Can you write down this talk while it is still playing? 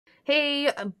Hey,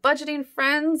 budgeting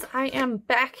friends, I am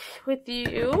back with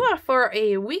you for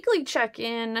a weekly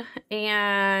check-in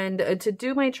and to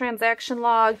do my transaction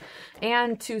log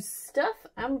and to stuff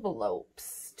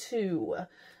envelopes too.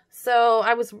 So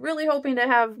I was really hoping to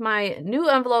have my new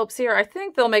envelopes here. I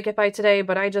think they'll make it by today,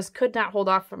 but I just could not hold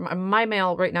off. My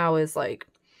mail right now is like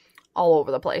all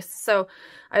over the place. So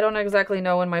I don't exactly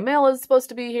know when my mail is supposed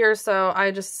to be here. So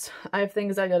I have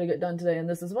things I got to get done today, and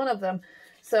this is one of them.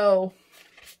 So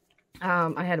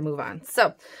I had to move on.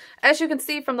 So as you can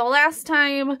see from the last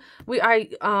time, I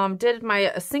did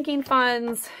my sinking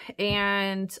funds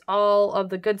and all of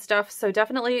the good stuff. So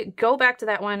definitely go back to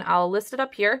that one. I'll list it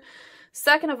up here.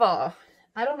 Second of all,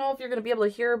 I don't know if you're going to be able to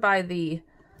hear by the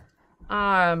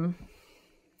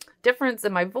difference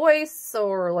in my voice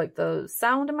or like the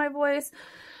sound in my voice.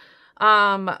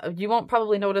 You won't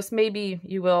probably notice, maybe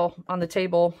you will on the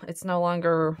table. It's no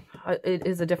longer, it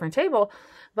is a different table,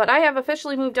 but I have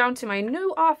officially moved down to my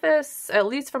new office, at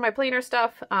least for my planner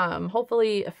stuff.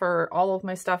 Hopefully for all of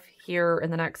my stuff here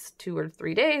in the next 2 or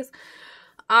 3 days.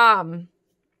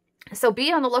 So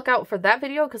be on the lookout for that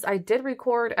video, because I did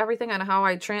record everything on how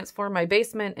I transform my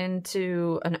basement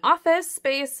into an office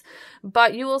space,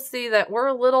 but you will see that we're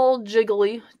a little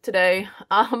jiggly today.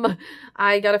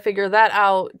 I got to figure that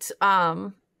out,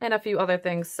 and a few other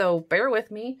things. So bear with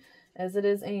me, as it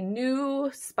is a new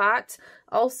spot.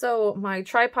 Also, my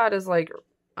tripod is like,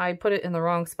 I put it in the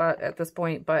wrong spot at this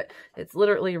point, but it's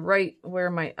literally right where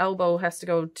my elbow has to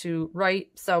go to right.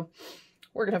 So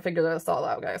we're going to figure this all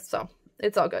out, guys. So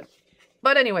it's all good.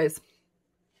 But anyways,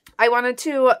 I wanted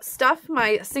to stuff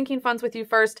my sinking funds with you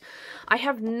first. I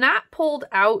have not pulled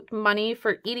out money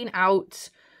for eating out,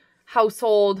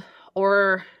 household,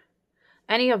 or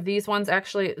any of these ones.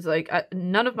 Actually, it's like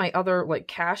none of my other like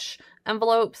cash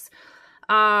envelopes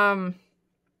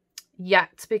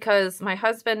yet, because my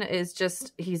husband is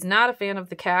just, he's not a fan of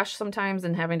the cash sometimes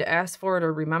and having to ask for it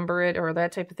or remember it or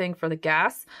that type of thing for the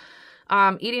gas.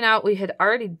 Eating out, we had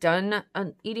already done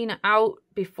an eating out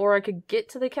before I could get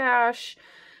to the cash,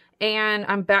 and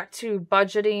I'm back to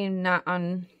budgeting, not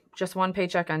on just one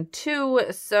paycheck, on 2.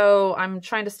 So I'm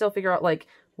trying to still figure out like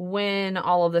when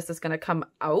all of this is going to come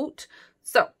out.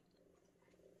 So,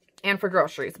 and for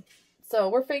groceries. So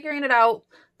we're figuring it out.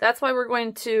 That's why we're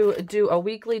going to do a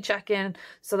weekly check-in,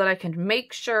 so that I can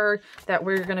make sure that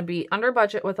we're going to be under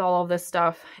budget with all of this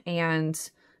stuff and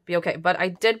be okay. But I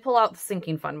did pull out the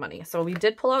sinking fund money. So we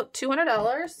did pull out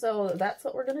 $200. So that's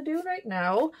what we're going to do right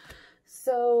now.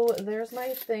 So there's my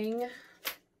thing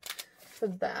for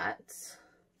that.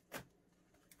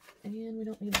 And we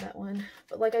don't need that one.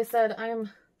 But like I said,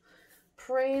 I'm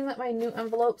praying that my new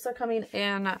envelopes are coming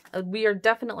in. We are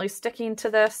definitely sticking to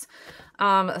this.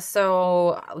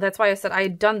 So that's why I said I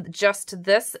had done just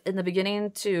this in the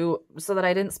beginning so that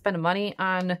I didn't spend money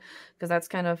on, because that's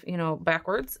kind of, you know,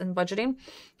 backwards in budgeting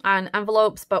on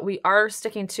envelopes, but we are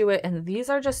sticking to it. And these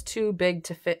are just too big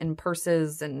to fit in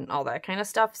purses and all that kind of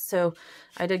stuff. So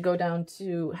I did go down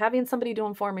to having somebody do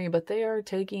them for me, but they are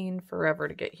taking forever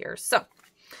to get here. So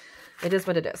it is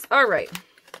what it is. All right.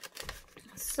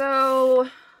 So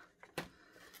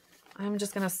I'm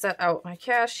just going to set out my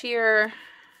cash here.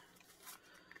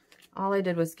 All I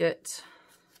did was get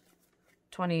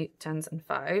 20 10s and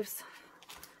 5s.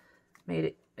 Made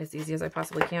it as easy as I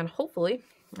possibly can, hopefully.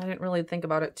 I didn't really think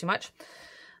about it too much.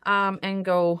 And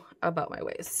go about my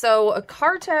ways. So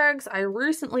car tags, I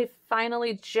recently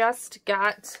finally just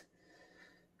got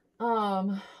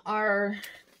our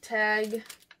tag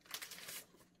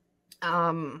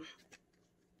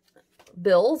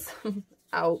bills.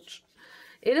 Ouch.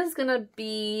 It is gonna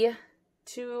be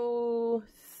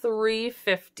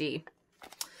 $350.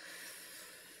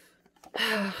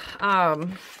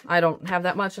 I don't have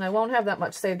that much, and I won't have that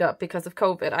much saved up because of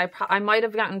COVID. I might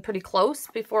have gotten pretty close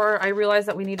before I realized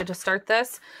that we needed to start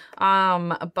this.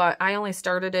 But I only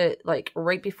started it like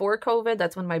right before COVID.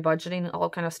 That's when my budgeting all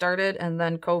kind of started, and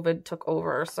then COVID took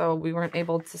over, so we weren't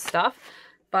able to stuff.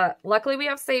 But luckily we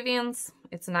have savings.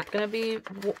 It's not going to be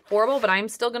horrible, but I'm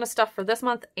still going to stuff for this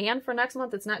month and for next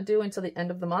month. It's not due until the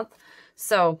end of the month.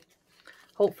 So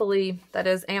hopefully that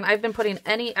is, and I've been putting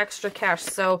any extra cash.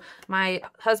 So my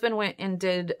husband went and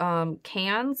did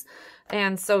cans,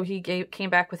 and so he came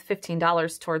back with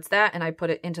 $15 towards that, and I put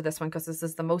it into this one because this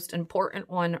is the most important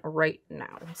one right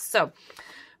now. So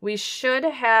we should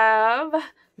have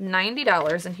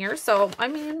 $90 in here. So, I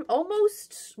mean,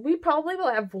 almost, we probably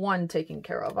will have one taken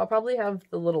care of. I'll probably have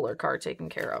the littler car taken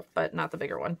care of, but not the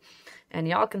bigger one. And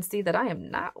y'all can see that I am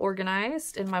not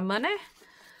organized in my money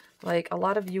like a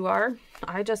lot of you are.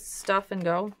 I just stuff and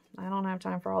go. I don't have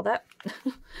time for all that,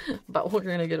 but we're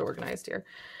going to get organized here.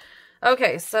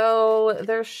 Okay, so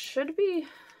there should be,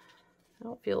 I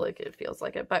don't feel like it feels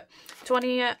like it, but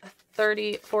 20,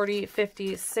 30, 40,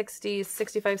 50, 60,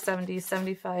 65, 70,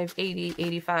 75, 80,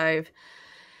 85,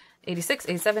 86,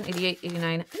 87, 88,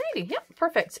 89, and 90. Yep,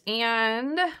 perfect.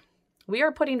 And we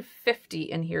are putting 50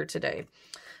 in here today.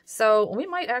 So we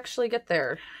might actually get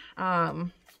there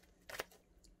on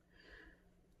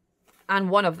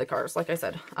one of the cars. Like I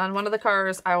said, on one of the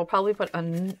cars, I will probably put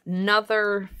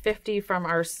another 50 from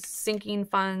our sinking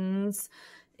funds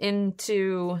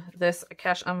into this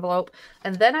cash envelope.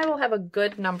 And then I will have a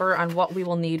good number on what we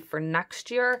will need for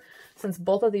next year. Since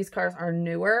both of these cars are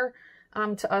newer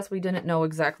to us, we didn't know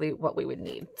exactly what we would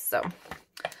need. So,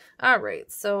 all right.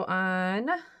 So on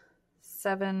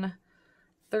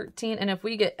 7/13, and if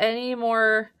we get any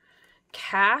more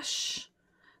cash,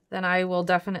 then I will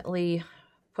definitely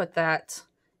put that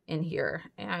in here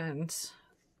and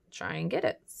try and get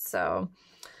it. So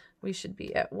we should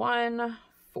be at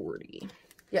 140.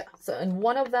 Yeah, so and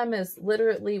one of them is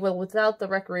literally, well, without the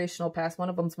recreational pass, one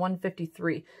of them's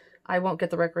 153. I won't get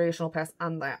the recreational pass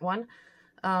on that one.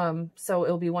 So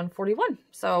it'll be 141.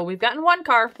 So we've gotten one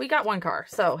car. We got one car.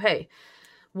 So hey,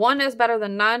 one is better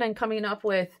than none, and coming up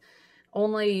with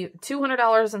only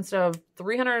 $200 instead of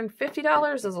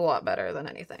 $350 is a lot better than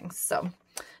anything. So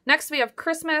next we have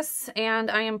Christmas,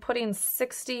 and I am putting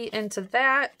 60 into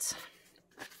that.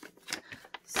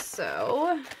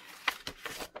 So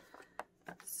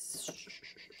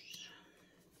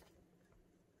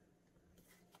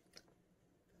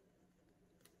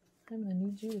I'm going to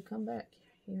need you to come back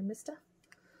here, mister.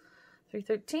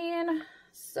 313.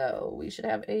 So we should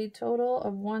have a total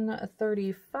of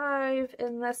 135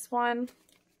 in this one.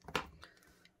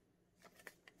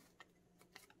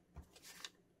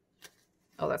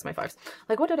 Oh, that's my fives.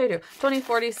 Like, what did I do? 20,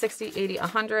 40, 60, 80,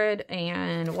 100,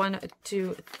 and 1,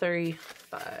 2, 3,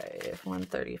 5.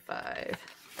 135.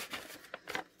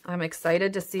 I'm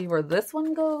excited to see where this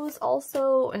one goes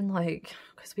also, and like,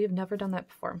 because we have never done that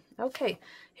before. Okay,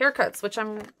 haircuts, which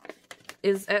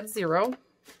is at 0.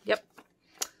 Yep.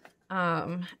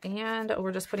 And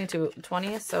we're just putting to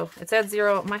 20, so it's at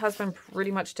 0. My husband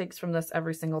pretty much takes from this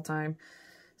every single time.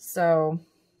 So,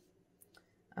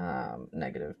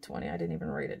 negative 20. I didn't even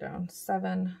write it down.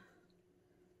 7,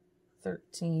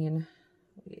 13.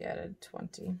 We added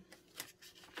 20.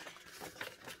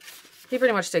 He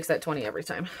pretty much takes that 20 every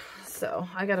time. So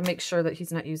I got to make sure that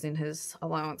he's not using his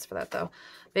allowance for that though.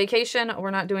 Vacation,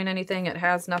 we're not doing anything. It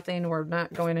has nothing. We're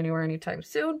not going anywhere anytime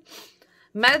soon.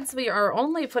 Meds, we are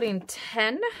only putting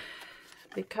 10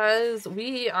 because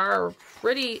we are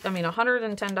pretty, I mean,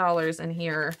 $110 in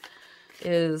here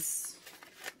is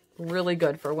really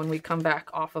good for when we come back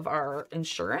off of our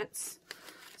insurance.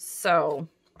 So,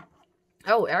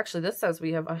 oh, actually this says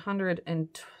we have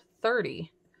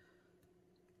 130.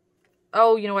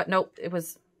 Oh, you know what? Nope.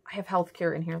 I have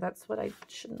healthcare in here. That's what I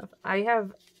shouldn't have. I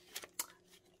have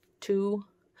 2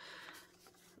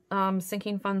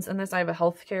 sinking funds in this. I have a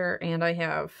healthcare and I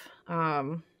have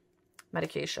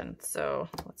medication. So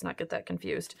let's not get that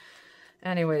confused.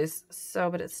 Anyways, so,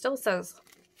 but it still says,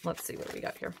 let's see what we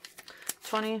got here.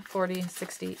 20, 40,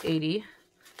 60, 80,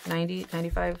 90,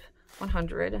 95,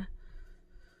 100,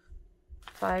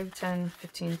 5, 10,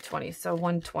 15, 20. So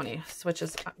 120, which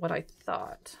is what I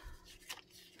thought.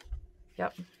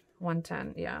 Yep,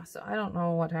 110. Yeah, so I don't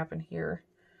know what happened here.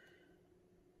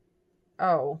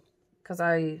 Oh, because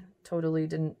I totally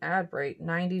didn't add right.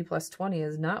 90 plus 20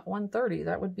 is not 130.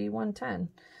 That would be 110.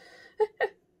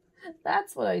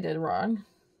 That's what I did wrong.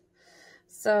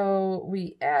 So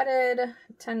we added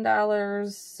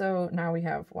 $10. So now we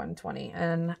have 120.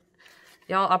 And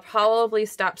y'all, I'll probably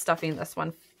stop stuffing this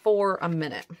one for a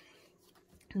minute.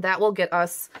 That will get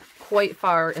us quite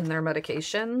far in their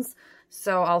medications.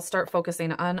 So I'll start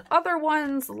focusing on other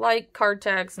ones like card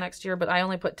tags next year, but I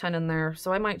only put 10 in there.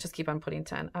 So I might just keep on putting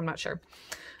 10. I'm not sure.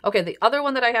 Okay, the other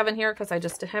one that I have in here, because I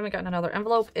just haven't gotten another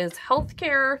envelope, is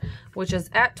healthcare, which is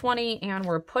at 20, and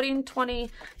we're putting 20.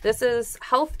 This is,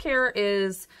 healthcare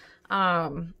is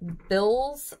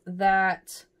bills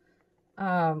that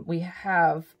we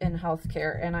have in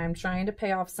healthcare, and I'm trying to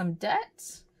pay off some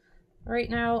debt right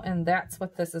now, and that's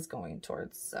what this is going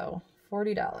towards. So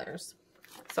 $40.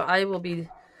 So I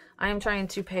am trying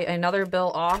to pay another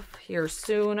bill off here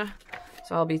soon.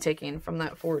 So I'll be taking from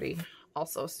that 40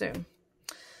 also soon.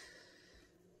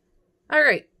 All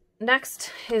right,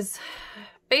 next is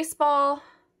baseball.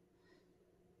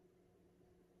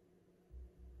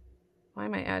 Why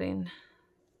am I adding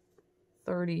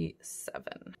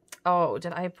 37? Oh,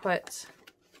 did I put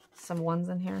some ones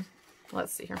in here?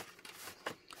 Let's see here.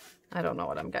 I don't know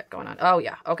what I'm got going on. Oh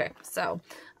yeah, okay. So,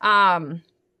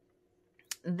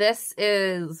 This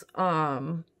is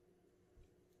some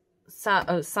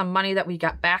money that we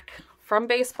got back from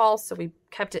baseball, so we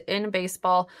kept it in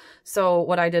baseball. So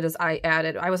what I did is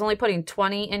I was only putting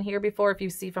 20 in here before, if you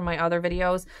see from my other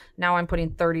videos. Now I'm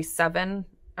putting 37,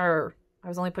 or I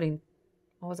was only putting,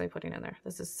 what was I putting in there?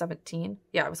 This is 17.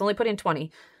 Yeah, I was only putting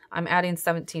 20. I'm adding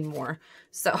 17 more.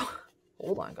 So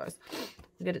hold on, guys.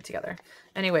 We'll get it together.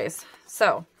 Anyways,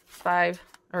 so 5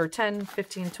 or 10,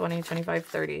 15, 20, 25,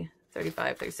 30,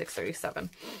 35, 36, 37.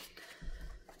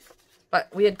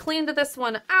 But we had cleaned this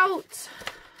one out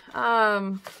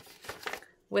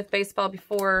with baseball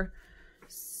before.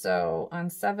 So on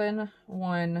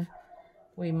 7-1,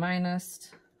 we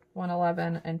minused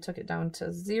 111 and took it down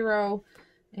to 0.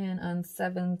 And on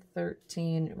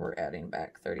 7-13, we're adding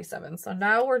back 37. So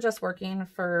now we're just working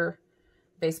for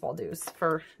baseball dues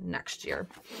for next year.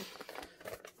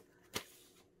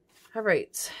 All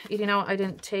right, eating out, I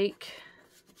didn't take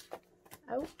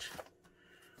out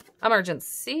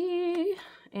emergency,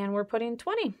 and we're putting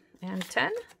 20 and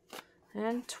 10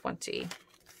 and 20.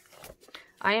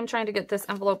 I am trying to get this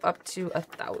envelope up to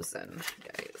 1,000,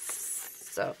 guys.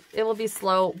 So it will be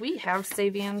slow. We have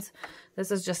savings.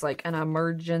 This is just like an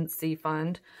emergency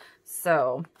fund.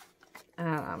 So,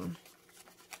 I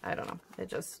don't know.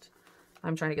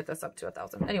 I'm trying to get this up to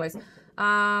 1,000. Anyways,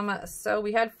 so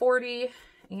we had 40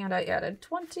 and I added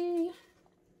 20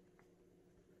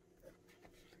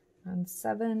 and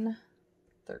 7,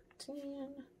 13.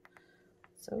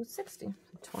 So 60,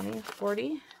 20,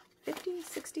 40, 50,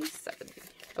 60, 70.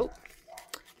 Oh,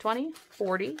 20,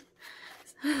 40,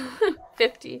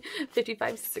 50,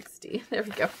 55, 60. There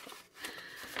we go.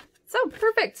 So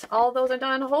perfect. All those are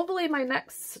done. Hopefully my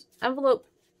next envelope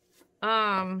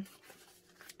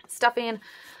stuffing,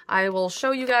 I will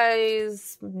show you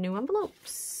guys new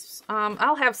envelopes.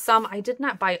 I'll have some. I did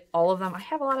not buy all of them. I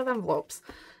have a lot of envelopes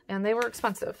and they were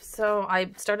expensive. So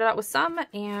I started out with some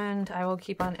and I will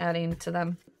keep on adding to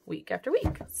them week after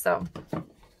week. So,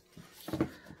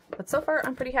 but so far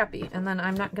I'm pretty happy. And then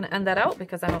I'm not going to end that out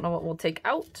because I don't know what we'll take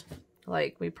out.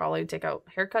 Like we probably take out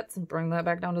haircuts and bring that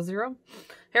back down to 0.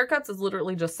 Haircuts is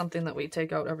literally just something that we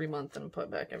take out every month and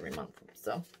put back every month.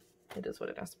 So it is what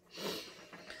it is.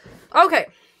 Okay.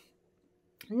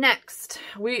 Next,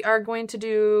 we are going to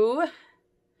do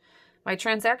my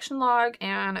transaction log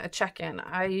and a check-in.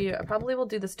 I probably will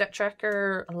do the step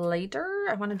tracker later.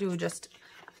 I want to do just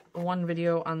one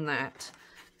video on that.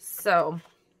 So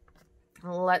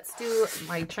let's do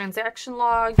my transaction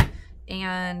log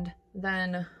and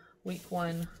then week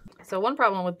 1. So one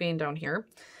problem with being down here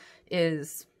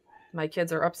is my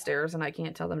kids are upstairs and I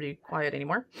can't tell them to be quiet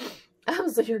anymore.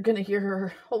 So you're going to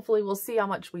hear, hopefully we'll see how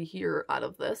much we hear out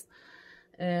of this.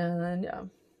 And yeah,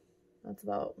 that's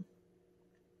about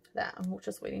that. I'm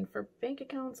just waiting for bank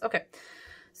accounts. Okay,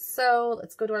 so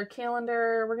let's go to our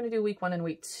calendar. We're going to do week 1 and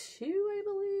week 2, I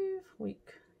believe.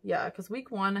 Yeah, because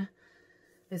week 1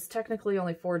 is technically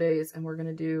only 4 days and we're going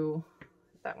to do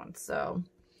that one. So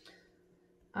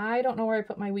I don't know where I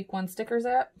put my week 1 stickers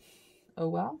at. Oh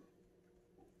well.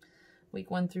 Week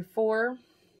 1 through 4.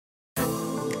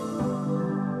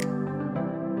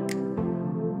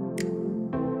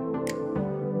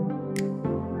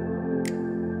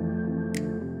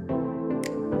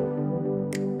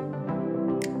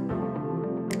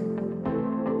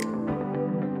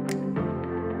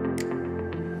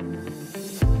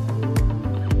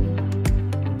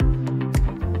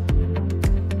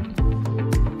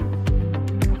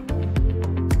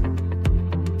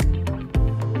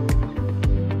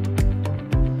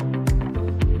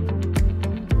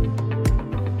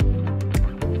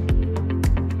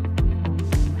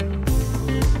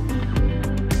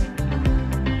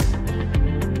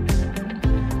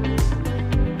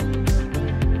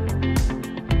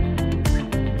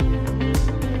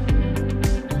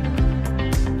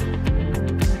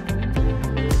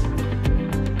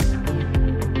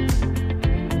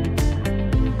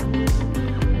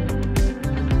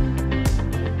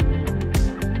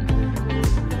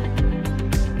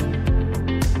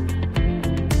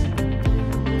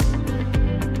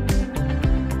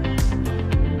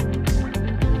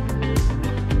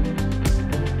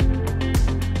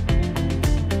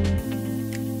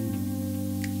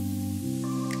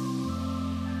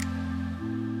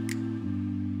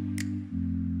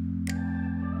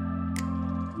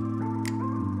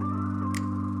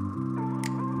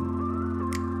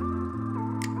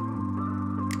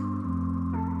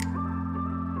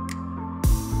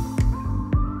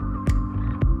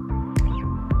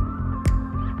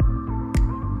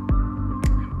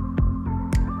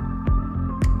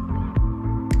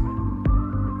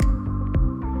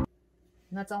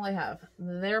 that's all I have.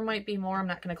 There might be more. I'm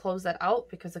not going to close that out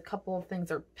because a couple of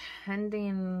things are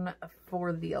pending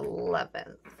for the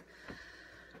 11th.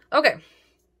 Okay.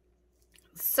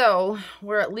 So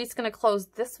we're at least going to close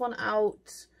this one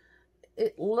out.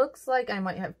 It looks like I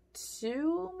might have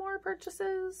 2 more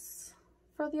purchases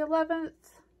for the 11th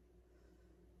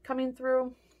coming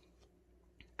through.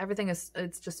 Everything is,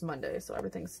 it's just Monday, so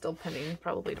everything's still pending,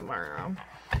 probably tomorrow.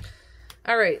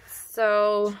 All right,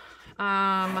 so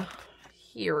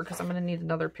here, because I'm going to need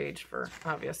another page for,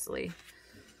 obviously,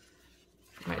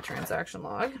 my transaction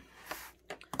log.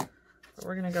 So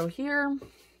we're going to go here.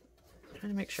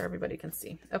 Trying to make sure everybody can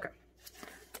see. Okay.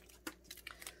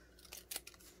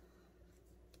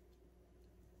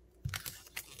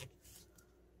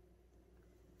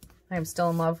 I am still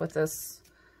in love with this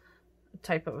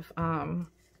type of,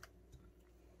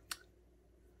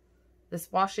 this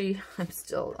washi.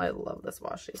 I love this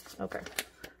washi. Okay.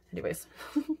 Anyways,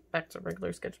 back to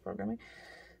regular sketch programming.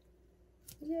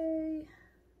 Yay.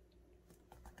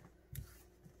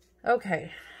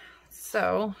 Okay.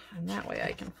 So, and that way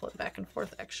I can flip back and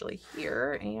forth actually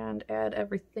here and add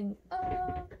everything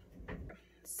up.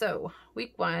 So,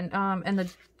 week 1, and the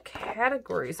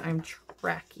categories I'm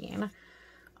tracking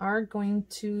are going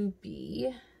to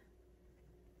be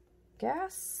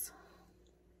gas,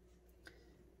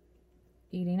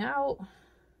 eating out,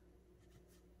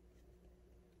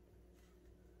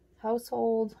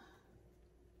 household,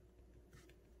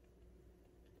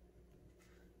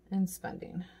 and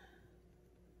spending.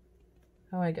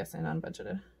 Oh, I guess I'm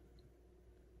unbudgeted.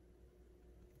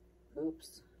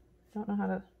 Oops. Don't know how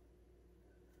to.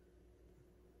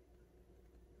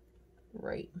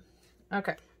 Right.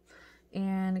 Okay.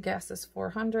 And gas is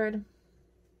 400.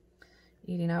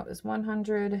 Eating out is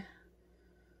 100.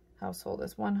 Household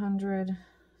is 100.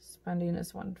 Spending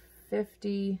is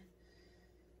 150.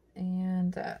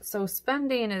 And that. So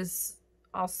spending is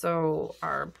also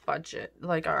our budget,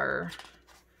 like our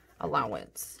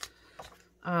allowance.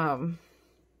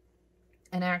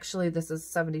 And actually this is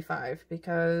 75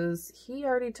 because he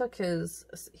already took his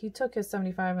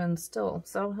 75 and still,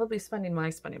 so he'll be spending my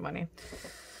spending money.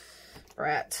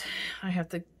 Brat. I have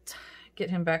to get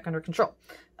him back under control.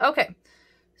 Okay.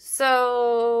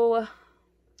 So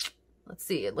let's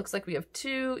see. It looks like we have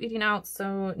 2 eating out.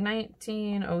 So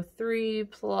 1903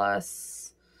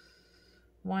 plus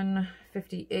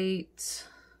 158.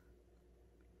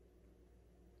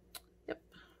 Yep.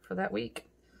 For that week.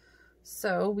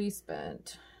 So we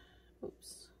spent,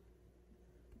 oops,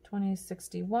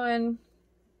 2061.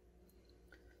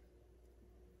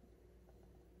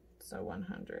 So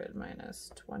 100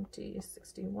 minus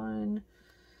 2061.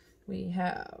 We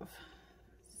have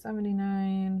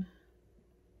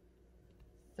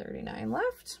 79.39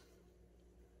 left.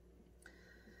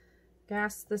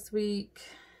 Gas this week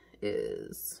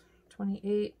is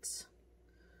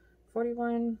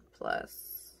 28.41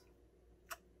 plus,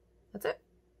 that's it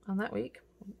on that week.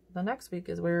 The next week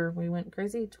is where we went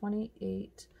crazy.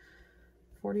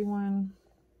 28.41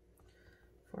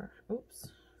 for, oops,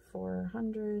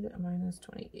 400 minus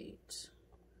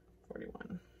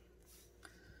 28.41.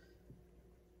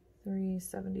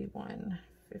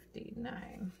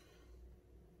 371.59.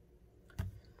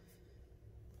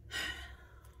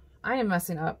 I am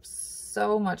messing up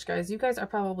so much, guys. You guys are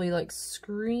probably like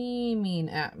screaming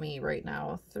at me right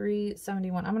now.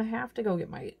 371. I'm gonna have to go get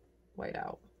my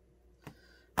whiteout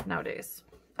nowadays.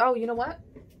 Oh, you know what?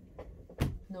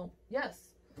 No.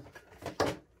 Yes.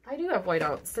 I do have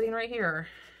whiteout sitting right here.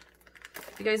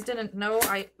 If you guys didn't know,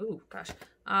 ooh, gosh.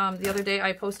 The other day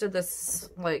I posted this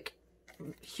like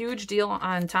huge deal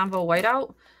on Tombow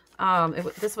whiteout.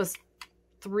 This was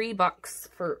 $3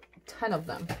 for 10 of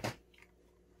them.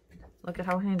 Look at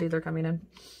how handy they're coming in.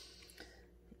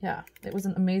 Yeah, it was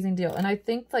an amazing deal. And I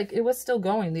think like it was still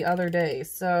going the other day.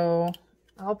 So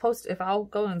I'll post, I'll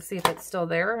go and see if it's still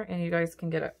there and you guys can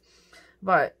get it.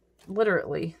 But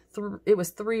literally, it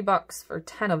was $3 for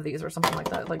 10 of these or something like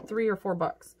that. Like $3 or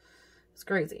 $4. It's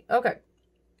crazy. Okay.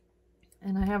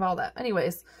 And I have all that.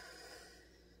 Anyways.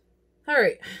 All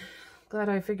right. Glad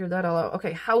I figured that all out.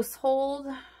 Okay. Household.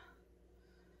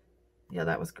 Yeah,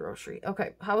 that was grocery.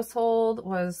 Okay. Household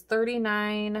was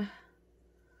 39.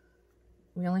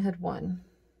 We only had one.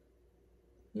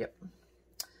 Yep.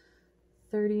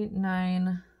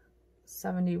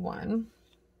 39.71.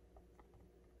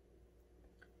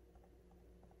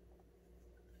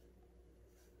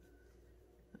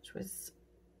 Which was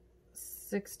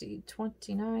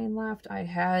 60.29 left. I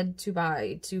had to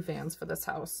buy 2 fans for this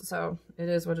house, so it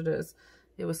is what it is.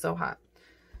 It was so hot.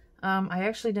 I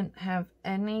actually didn't have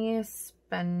any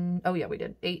spend. Oh yeah, we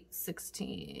did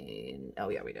 816. Oh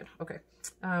yeah, we did. Okay.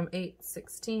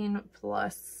 816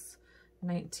 plus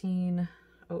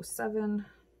 1907.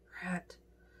 We're at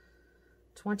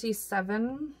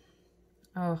 27.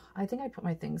 Oh, I think I put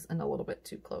my things in a little bit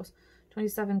too close.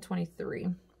 27, 23.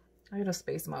 I gotta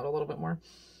space them out a little bit more.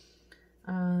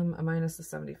 A minus the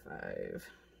 75.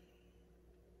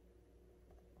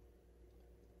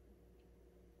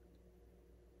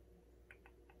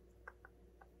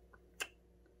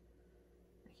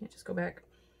 I can't just go back.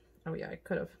 Oh yeah, I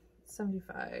could have.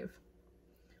 75.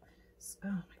 Oh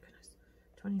my goodness.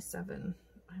 27.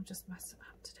 I'm just messing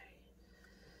up today.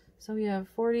 So we have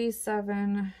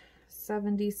 47,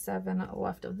 77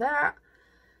 left of that.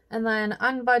 And then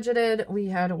unbudgeted, we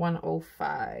had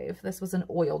 105. This was an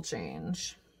oil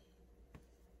change.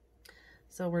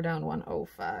 So we're down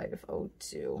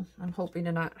 105.02. I'm hoping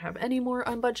to not have any more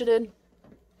unbudgeted,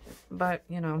 but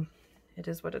you know, it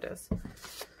is what it is.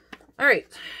 All right,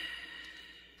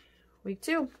 week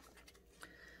 2.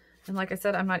 And like I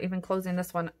said, I'm not even closing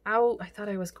this one out. I thought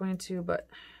I was going to, but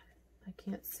I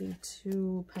can't see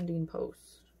 2 pending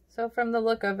posts. So from the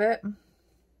look of it,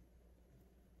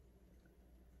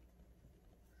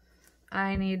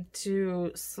 I need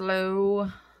to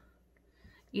slow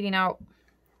eating out,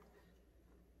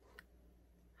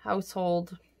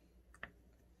 household,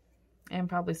 and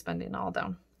probably spending all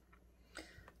down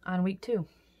on week 2.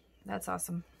 That's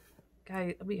awesome.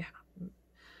 Guys, we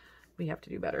have to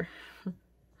do better.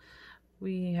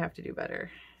 We have to do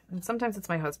better. And sometimes it's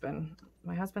my husband.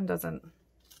 My husband doesn't,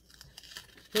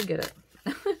 he'll get it.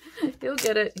 He'll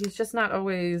get it. He's just not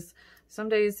always, some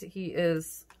days he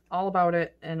is all about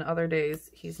it, and other days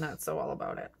he's not so all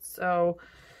about it. So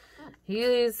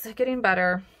he's getting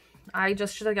better. I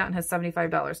just should have gotten his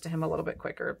 $75 to him a little bit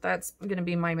quicker. That's going to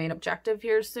be my main objective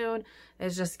here soon,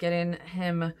 is just getting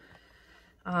him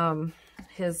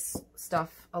his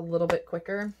stuff a little bit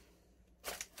quicker,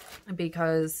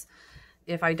 because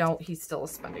if I don't, he's still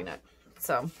spending it.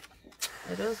 So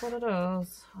it is what it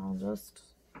is.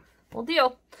 We'll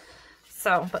deal.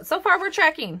 So, but so far we're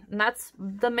tracking, and that's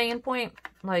the main point.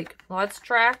 Like, let's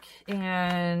track.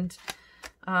 And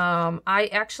I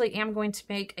actually am going to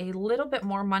make a little bit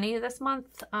more money this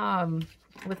month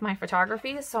with my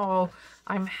photography. So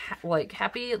I'm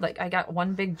happy. Like, I got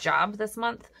one big job this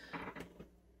month.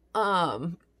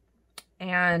 And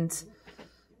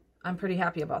I'm pretty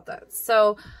happy about that.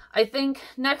 So I think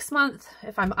next month,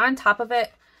 if I'm on top of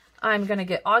it, I'm going to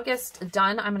get August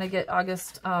done. I'm going to get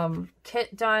August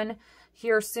kit done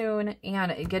here soon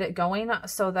and get it going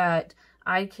so that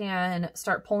I can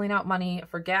start pulling out money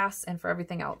for gas and for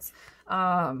everything else.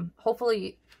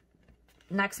 Hopefully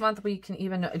next month we can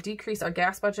even decrease our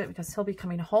gas budget, because he'll be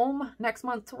coming home next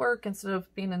month to work instead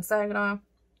of being in Saginaw.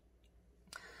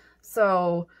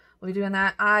 So we'll be doing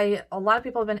that. A lot of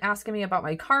people have been asking me about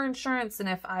my car insurance and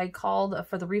if I called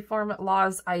for the reform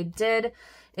laws. I did.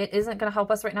 It isn't going to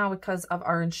help us right now because of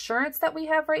our insurance that we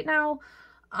have right now.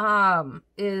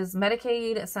 Is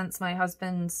Medicaid, since my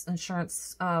husband's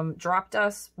insurance dropped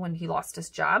us when he lost his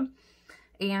job.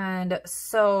 And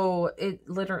so it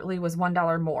literally was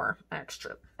 $1 more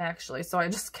extra, actually. So I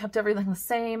just kept everything the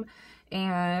same.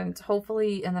 And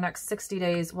hopefully in the next 60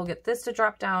 days, we'll get this to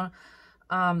drop down.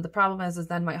 The problem is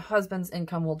then my husband's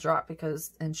income will drop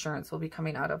because insurance will be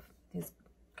coming out of his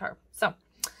car. So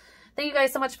thank you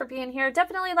guys so much for being here.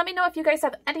 Definitely let me know if you guys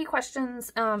have any questions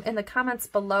in the comments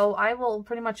below. I will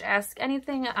pretty much ask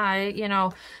anything. You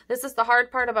know, this is the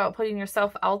hard part about putting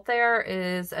yourself out there,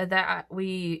 is that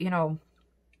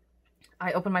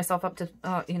I open myself up to,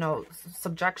 you know,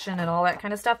 subjection and all that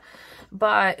kind of stuff.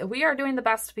 But we are doing the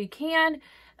best we can.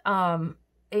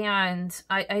 And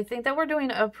I think that we're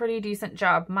doing a pretty decent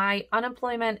job. My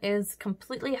unemployment is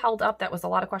completely held up. That was a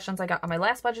lot of questions I got on my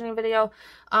last budgeting video.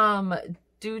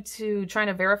 Due to trying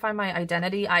to verify my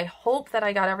identity. I hope that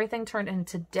I got everything turned in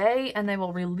today and they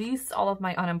will release all of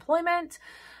my unemployment.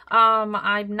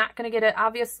 I'm not going to get it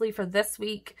obviously for this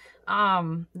week,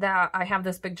 that I have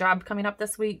this big job coming up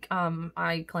this week.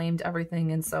 I claimed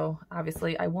everything, and so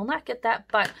obviously I will not get that,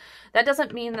 but that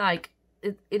doesn't mean like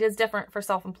it is different for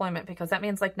self-employment, because that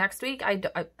means like next week, I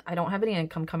don't have any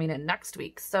income coming in next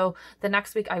week. So the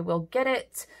next week I will get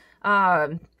it.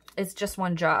 It's just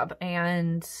one job,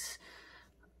 and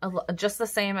just the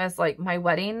same as like my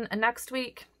wedding next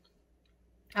week,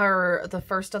 or the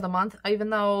first of the month, even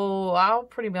though I'll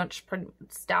pretty much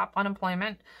stop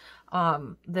unemployment.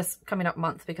 this coming up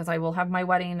month, because I will have my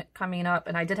wedding coming up,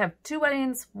 and I did have 2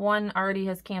 weddings. One already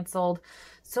has canceled.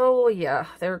 So yeah,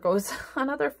 there goes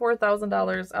another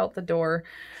 $4,000 out the door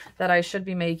that I should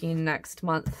be making next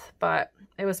month. But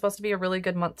it was supposed to be a really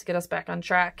good month to get us back on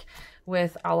track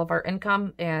with all of our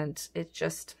income, and it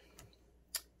just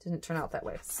didn't turn out that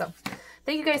way. So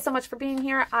thank you guys so much for being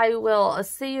here. I will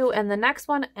see you in the next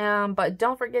one. But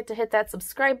don't forget to hit that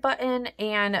subscribe button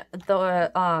and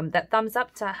the that thumbs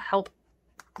up to help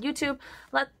YouTube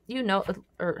let you know,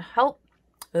 or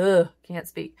can't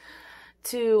speak,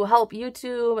 to help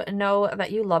YouTube know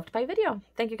that you loved my video.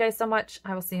 Thank you guys so much.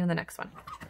 I will see you in the next one.